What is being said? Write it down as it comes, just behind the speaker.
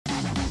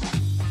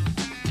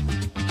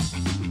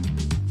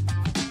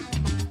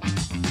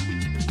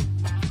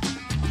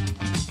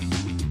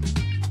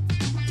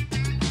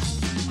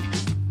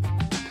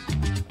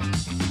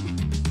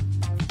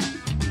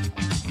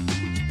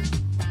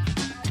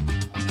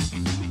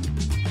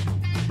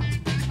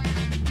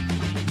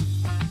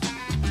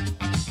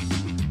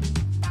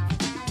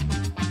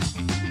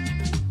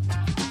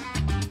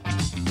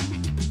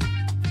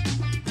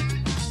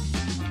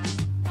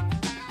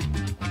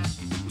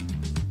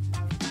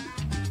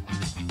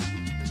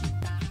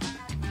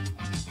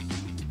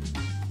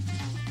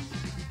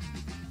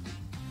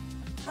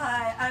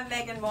Hi, I'm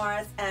Megan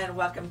Morris, and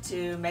welcome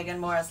to Megan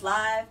Morris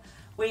Live.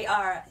 We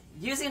are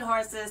using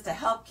horses to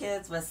help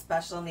kids with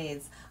special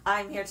needs.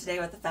 I'm here today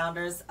with the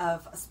founders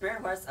of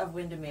Spirit Horse of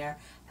Windermere,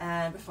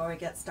 and before we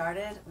get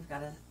started, we've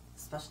got a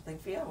special thing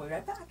for you. We'll be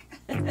right back.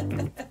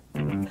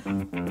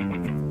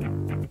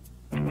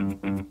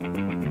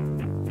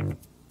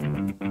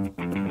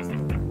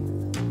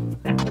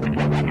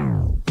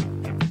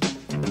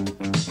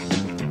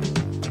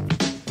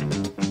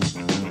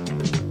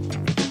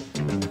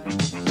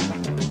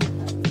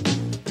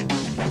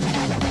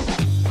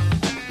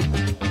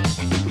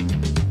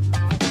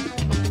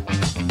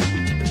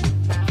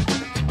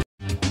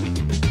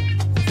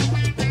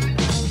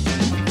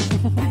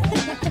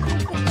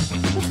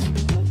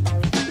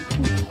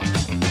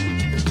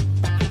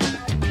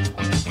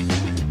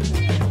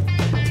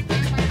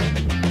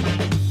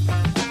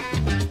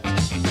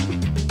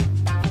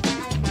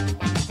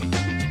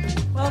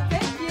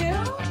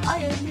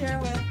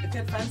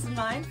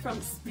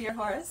 From Spirit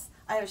Horse,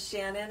 I have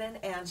Shannon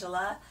and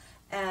Angela,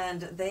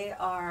 and they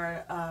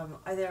are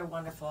they're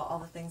wonderful. All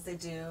the things they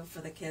do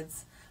for the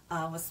kids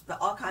with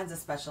all kinds of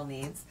special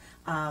needs.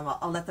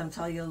 I'll let them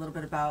tell you a little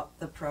bit about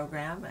the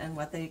program and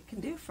what they can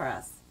do for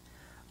us.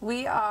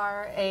 We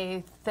are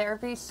a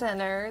therapy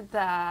center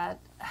that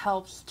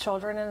helps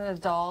children and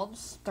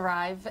adults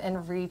thrive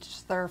and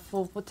reach their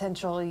full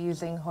potential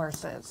using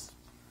horses.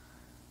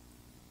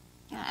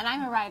 Yeah, and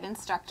I'm a ride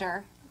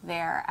instructor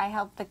there. I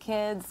help the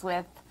kids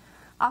with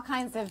all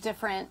kinds of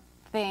different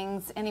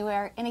things,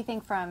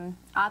 anything from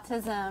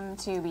autism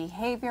to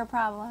behavior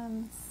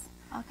problems,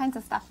 all kinds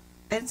of stuff.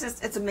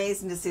 It's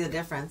amazing to see the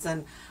difference.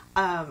 And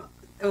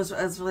it was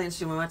really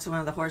interesting. We went to one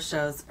of the horse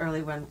shows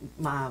early when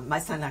my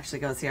son actually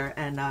goes here,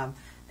 and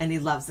he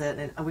loves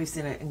it. And we've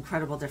seen an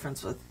incredible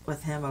difference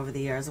with him over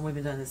the years, and we've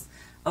been doing this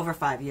over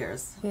 5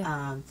 years.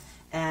 Yeah.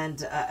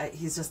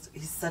 He's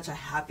such a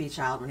happy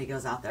child when he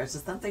goes out there. It's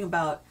just something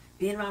about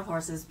being around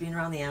horses, being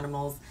around the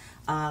animals.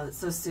 It's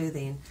so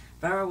soothing.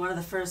 I remember one of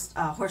the first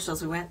horse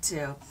shows we went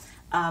to,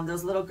 there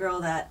was a little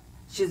girl that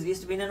she was used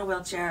to being in a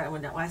wheelchair, and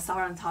when I saw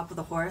her on top of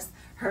the horse,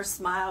 her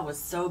smile was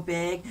so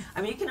big.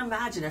 I mean, you can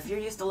imagine if you're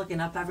used to looking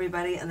up at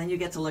everybody and then you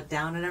get to look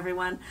down at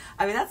everyone.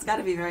 I mean, that's got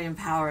to be very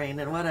empowering,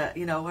 and what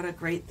a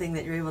great thing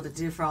that you're able to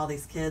do for all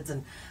these kids.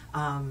 And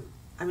I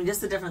mean,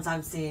 just the difference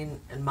I'm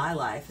seeing in my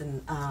life,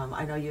 and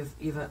I know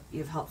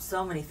you've helped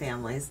so many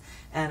families,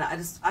 and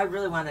I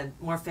really wanted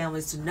more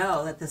families to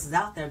know that this is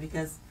out there,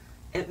 because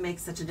it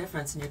makes such a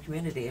difference in your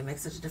community. It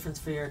makes such a difference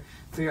for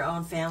your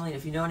own family.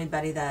 If you know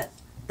anybody that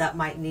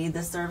might need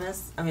this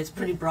service, I mean, it's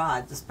pretty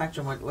broad, the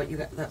spectrum, what you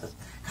got, the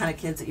kind of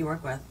kids that you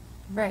work with.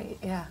 Right,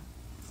 yeah.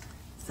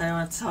 So I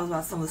want to tell us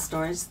about some of the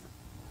stories.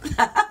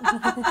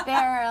 There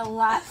are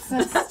lots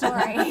of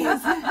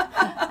stories.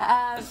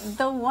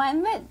 The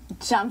one that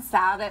jumps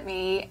out at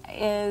me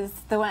is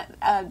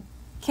a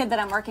kid that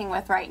I'm working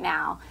with right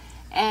now.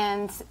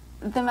 And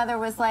the mother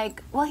was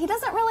like, well, he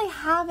doesn't really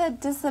have a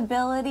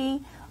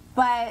disability,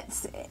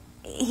 but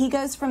he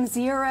goes from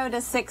 0 to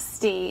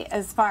 60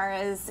 as far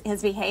as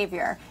his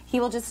behavior. He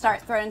will just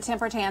start throwing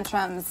temper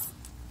tantrums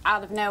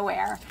out of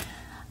nowhere.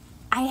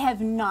 I have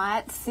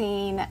not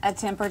seen a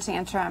temper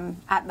tantrum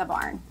at the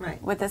barn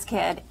with this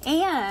kid.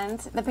 And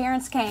the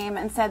parents came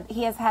and said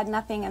he has had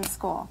nothing in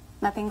school.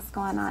 Nothing's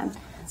going on.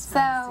 That's so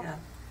nice, yeah.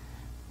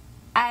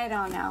 I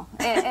don't know.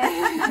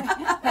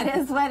 It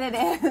is what it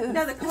is.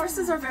 No, the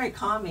horses are very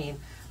calming.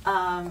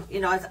 I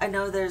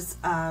know there's,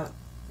 I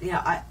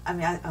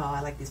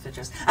like these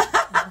pictures.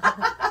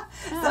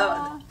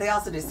 So they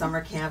also do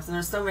summer camps, and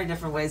there's so many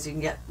different ways you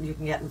can get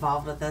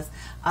involved with this.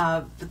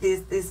 But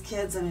these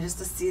kids, I mean, just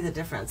to see the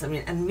difference. I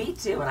mean, and me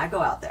too. When I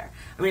go out there,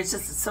 I mean, it's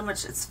so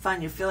much. It's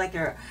fun. You feel like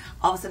you're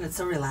all of a sudden. It's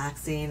so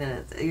relaxing,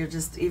 and you're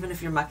just, even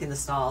if you're mucking the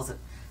stalls,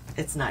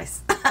 it's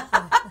nice.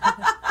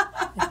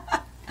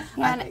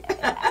 Yeah,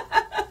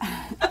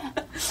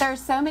 there's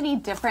so many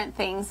different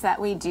things that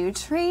we do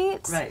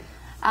treat. Right.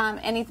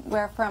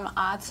 Anywhere from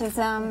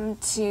autism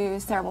to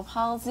cerebral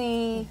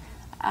palsy,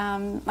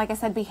 like I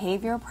said,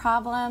 behavior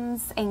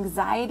problems.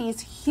 Anxiety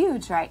is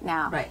huge right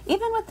now,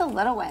 even with the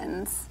little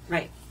ones.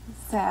 Right.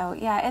 So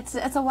yeah,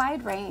 it's a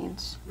wide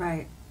range.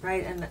 Right.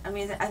 And I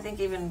mean, I think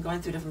even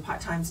going through different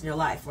times in your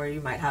life where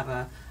you might have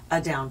a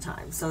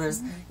downtime. So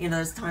there's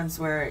there's times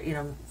where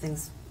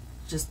things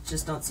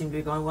just don't seem to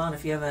be going well, and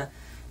if you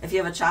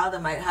have a child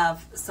that might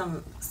have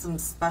some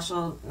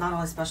special, not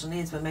only special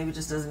needs, but maybe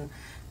just isn't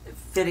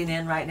fitting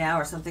in right now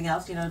or something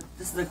else,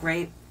 this is a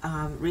great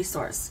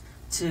resource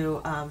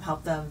to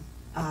help them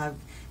and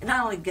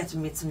not only get to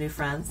meet some new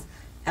friends.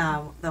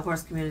 The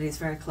horse community is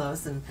very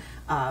close, and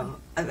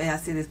I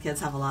see these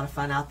kids have a lot of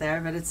fun out there,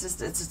 but it's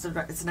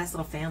a nice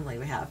little family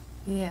we have.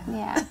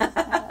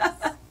 Yeah.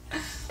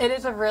 It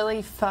is a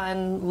really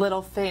fun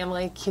little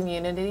family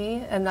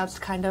community, and that's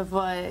kind of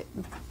what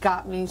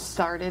got me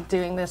started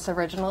doing this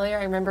originally.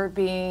 I remember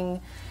being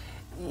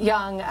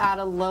young at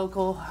a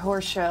local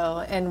horse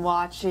show and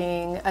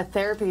watching a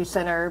therapy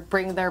center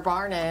bring their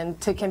barn in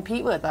to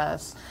compete with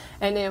us.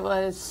 And it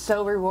was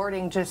so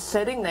rewarding just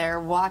sitting there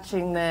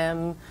watching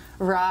them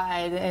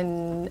ride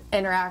and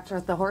interact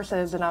with the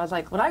horses. And I was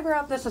like, when I grow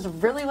up, this is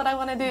really what I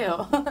want to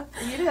do.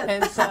 You did.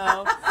 And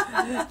so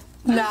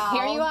now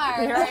Here you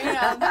are. Here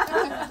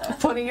I am,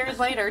 20 years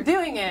later,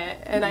 doing it.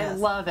 And I Yes.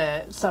 love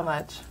it so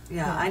much.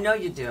 Yeah, I know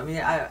you do. I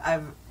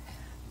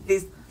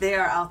mean, they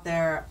are out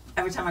there.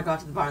 Every time I go out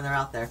to the barn, they're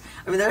out there.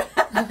 I mean, they're.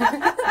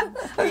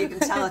 I mean, you can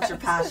tell it's your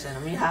passion. I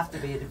mean, you have to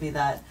be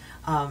that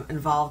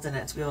involved in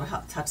it to be able to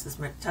help touch these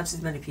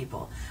many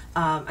people.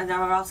 And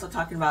now we're also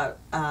talking about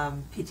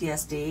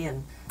PTSD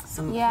and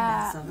some.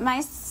 Yeah, some my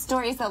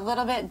story's a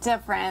little bit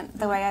different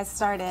the way I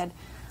started.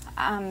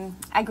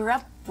 I grew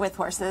up with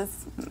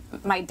horses.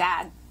 My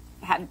dad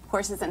had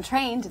horses and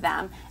trained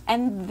them,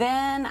 and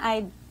then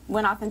I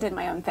went off and did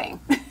my own thing.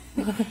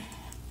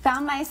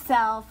 Found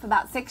myself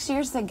about 6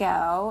 years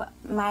ago.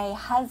 My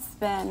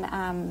husband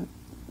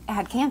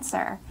had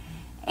cancer,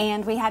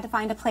 and we had to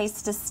find a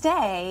place to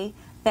stay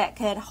that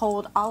could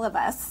hold all of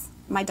us,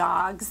 my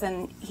dogs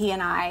and he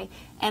and I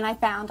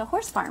found a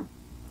horse farm.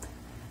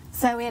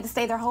 So we had to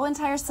stay their whole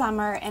entire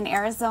summer in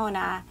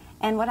Arizona,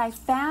 and what I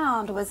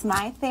found was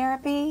my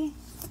therapy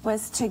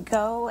was to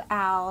go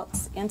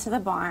out into the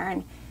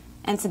barn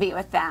and to be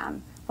with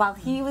them. While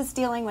he was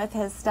dealing with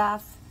his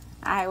stuff,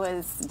 I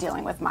was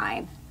dealing with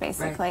mine,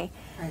 basically.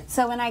 Right.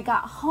 So when I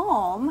got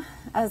home,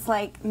 I was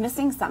like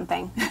missing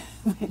something.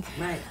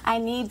 Right. I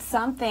need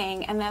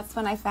something, and that's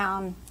when I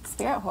found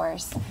Spirit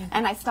Horse.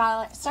 And I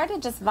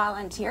started just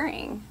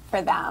volunteering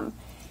for them.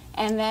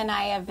 And then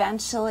I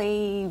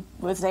eventually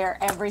was there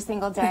every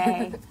single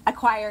day,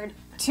 acquired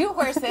 2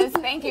 horses,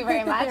 thank you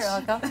very much. You're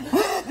welcome.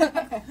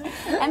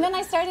 And then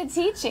I started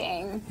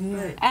teaching,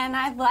 Right. and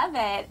I love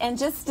it. And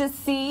just to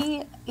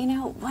see,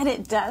 what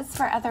it does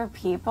for other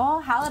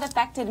people, how it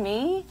affected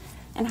me,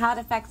 and how it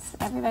affects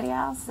everybody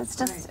else. It's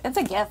just, Right. it's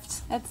a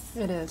gift. It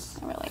is.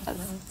 It really is.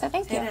 So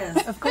thank you. It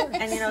is, of course.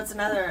 And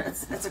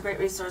it's a great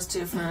resource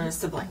too for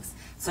siblings.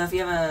 So if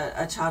you have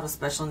a child with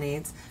special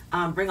needs,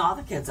 bring all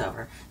the kids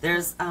over.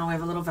 There's we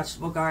have a little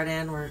vegetable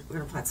garden. We're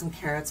going to plant some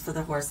carrots for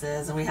the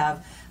horses, and we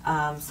have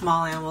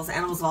small animals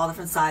of all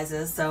different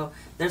sizes. So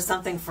there's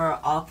something for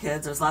all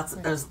kids. There's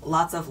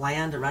lots of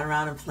land to run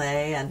around and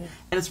play, and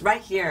it's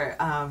right here.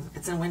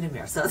 It's in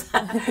Windermere, so it's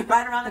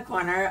right around the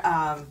corner.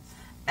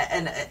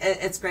 And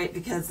it's great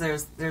because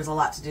there's a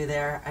lot to do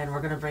there, and we're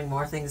going to bring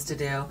more things to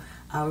do.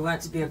 We want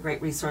it to be a great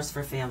resource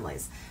for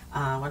families.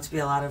 I want it to be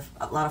a lot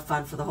of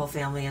fun for the whole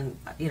family, and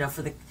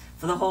for the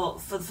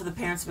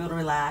parents to be able to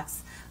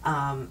relax.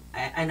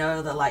 I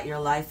know that like your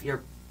life,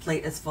 your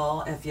plate is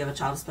full if you have a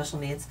child with special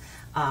needs,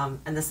 and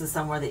this is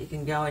somewhere that you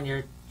can go and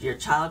your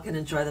child can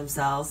enjoy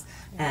themselves,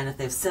 and if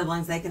they have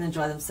siblings, they can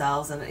enjoy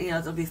themselves, and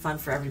it'll be fun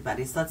for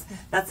everybody. So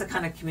that's the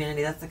kind of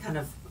community, that's the kind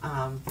of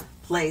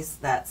place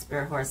that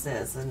Spirit Horse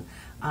is, and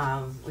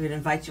we would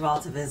invite you all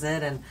to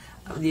visit, and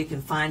you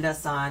can find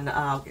us on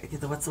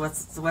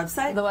what's the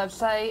website? The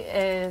website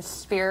is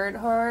Spirit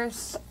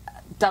Horse,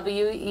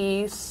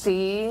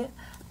 WEC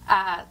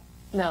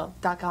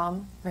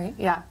 .com, right?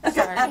 Yeah.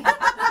 Sorry.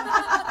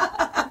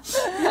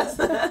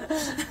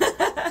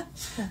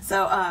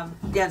 So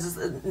just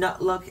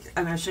look.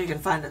 I'm sure you can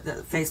find it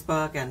at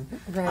Facebook and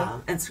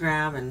Right.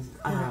 Instagram and.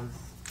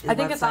 I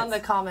think it's on websites. the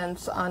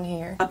comments on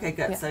here. Okay,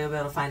 good. Yeah. So you'll be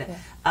able to find it.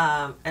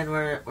 And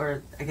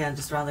we're again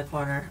just around the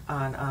corner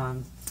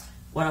on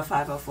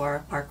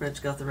 10504 Park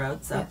Ridge Gotha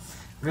Road. So Yes.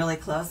 really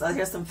close.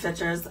 Here's some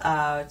pictures. 2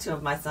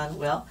 of my son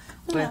Will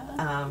with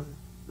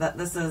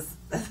this is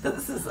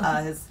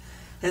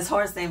his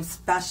horse named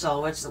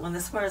Special. Which when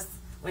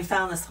we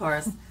found this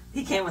horse,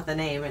 he came with the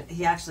name, and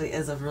he actually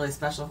is a really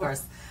special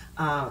horse.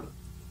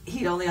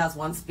 He only has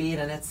 1 speed,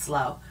 and it's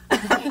slow.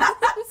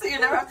 So you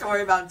never have to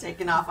worry about him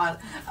taking off on,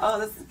 oh,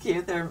 this is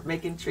cute, they're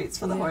making treats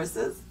for the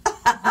horses.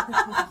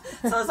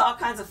 So there's all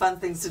kinds of fun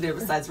things to do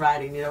besides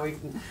riding. We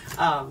can,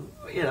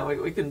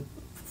 we can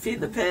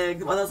feed the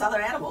pig, well, those other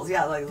animals,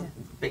 like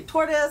big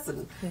tortoise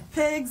and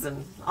pigs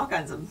and all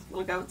kinds of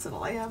little goats and a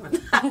lamb. And,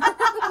 and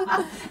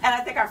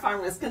I think our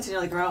farm is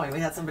continually growing. We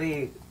had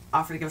somebody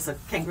offer to give us a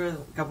kangaroo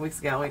a couple weeks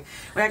ago.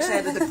 We actually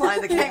had to decline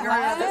the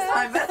kangaroo this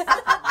time.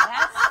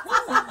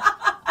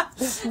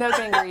 No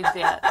kangaroos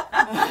yet.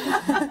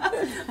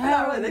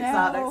 Not really the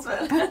exotics,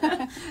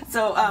 but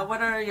so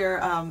what are your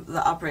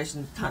the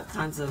operation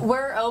times of?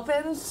 We're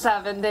open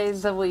 7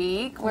 days a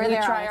week. We're We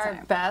there try all the our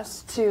time.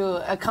 best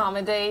to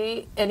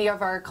accommodate any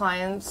of our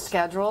clients'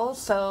 schedules.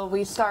 So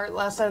we start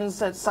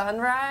lessons at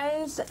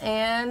sunrise,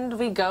 and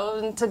we go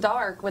into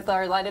dark with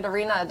our lighted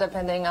arena,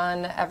 depending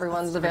on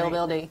everyone's That's great.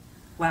 availability.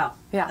 Wow,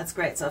 Yeah. that's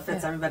great. So it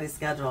fits everybody's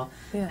schedule.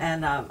 Yeah.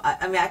 And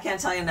I mean, I can't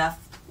tell you enough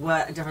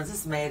what a difference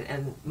it's made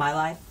in my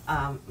life,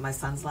 my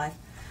son's life.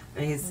 I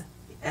mean, he's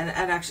and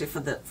actually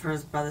for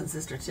his brother and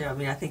sister too. I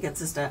mean, I think it's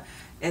just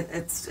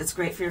it's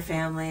great for your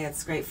family.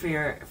 It's great for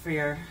your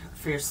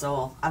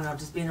soul. I don't know,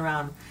 just being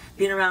around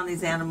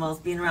these animals,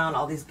 being around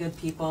all these good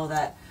people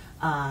that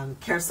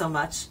care so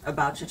much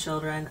about your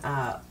children.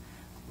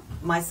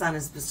 my son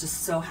is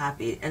just so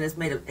happy, and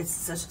it's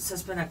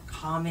such been a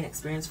calming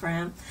experience for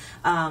him.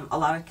 A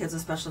lot of kids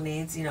with special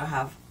needs,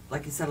 have,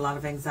 like you said, a lot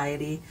of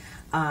anxiety,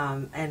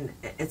 and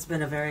it's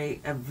been a very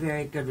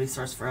good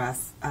resource for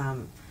us.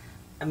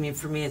 I mean,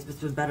 for me, it's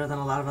been better than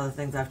a lot of other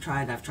things I've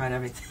tried. I've tried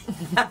everything.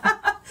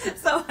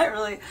 So I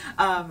really,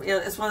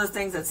 it's one of those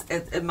things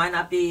it might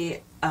not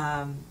be,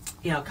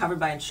 covered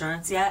by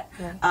insurance yet.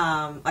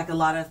 Yeah. Like a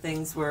lot of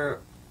things we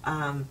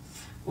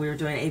were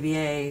doing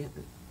ABA,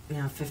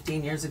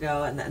 15 years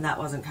ago, and that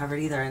wasn't covered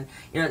either. And,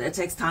 it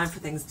takes time for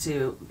things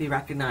to be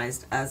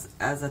recognized as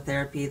a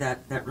therapy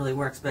that really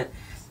works. But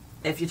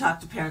if you talk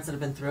to parents that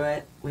have been through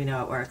it, we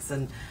know it works.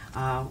 And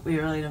we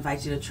really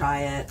invite you to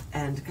try it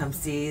and to come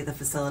see the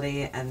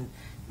facility and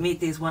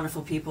meet these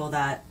wonderful people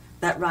that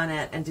run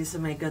it and do so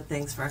many good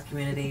things for our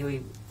community.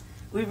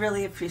 We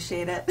really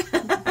appreciate it.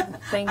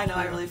 Thank I know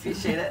you. I really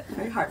appreciate it.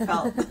 Very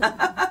heartfelt. Do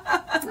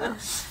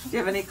you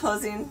have any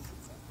closing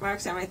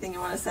remarks? Do you have anything you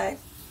want to say?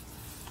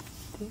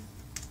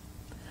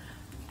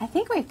 I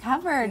think we've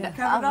covered a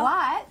all?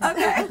 lot.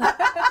 Okay.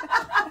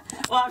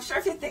 Well, I'm sure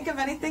if you think of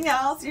anything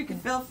else, you can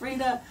feel free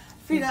to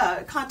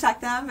contact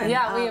them. And,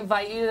 Yeah, we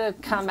invite you to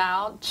come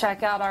out,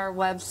 check out our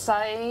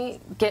website,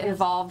 get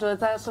involved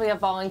with us. We have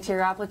volunteer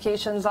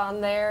applications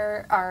on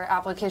there. Our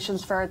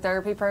applications for our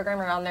therapy program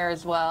are on there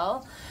as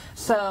well.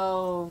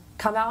 So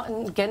come out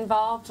and get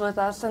involved with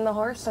us and the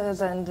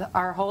horses and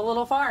our whole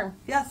little farm.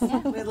 Yes,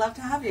 we'd love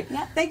to have you.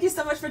 Yeah. Thank you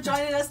so much for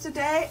joining us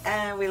today,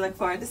 and we look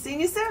forward to seeing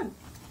you soon.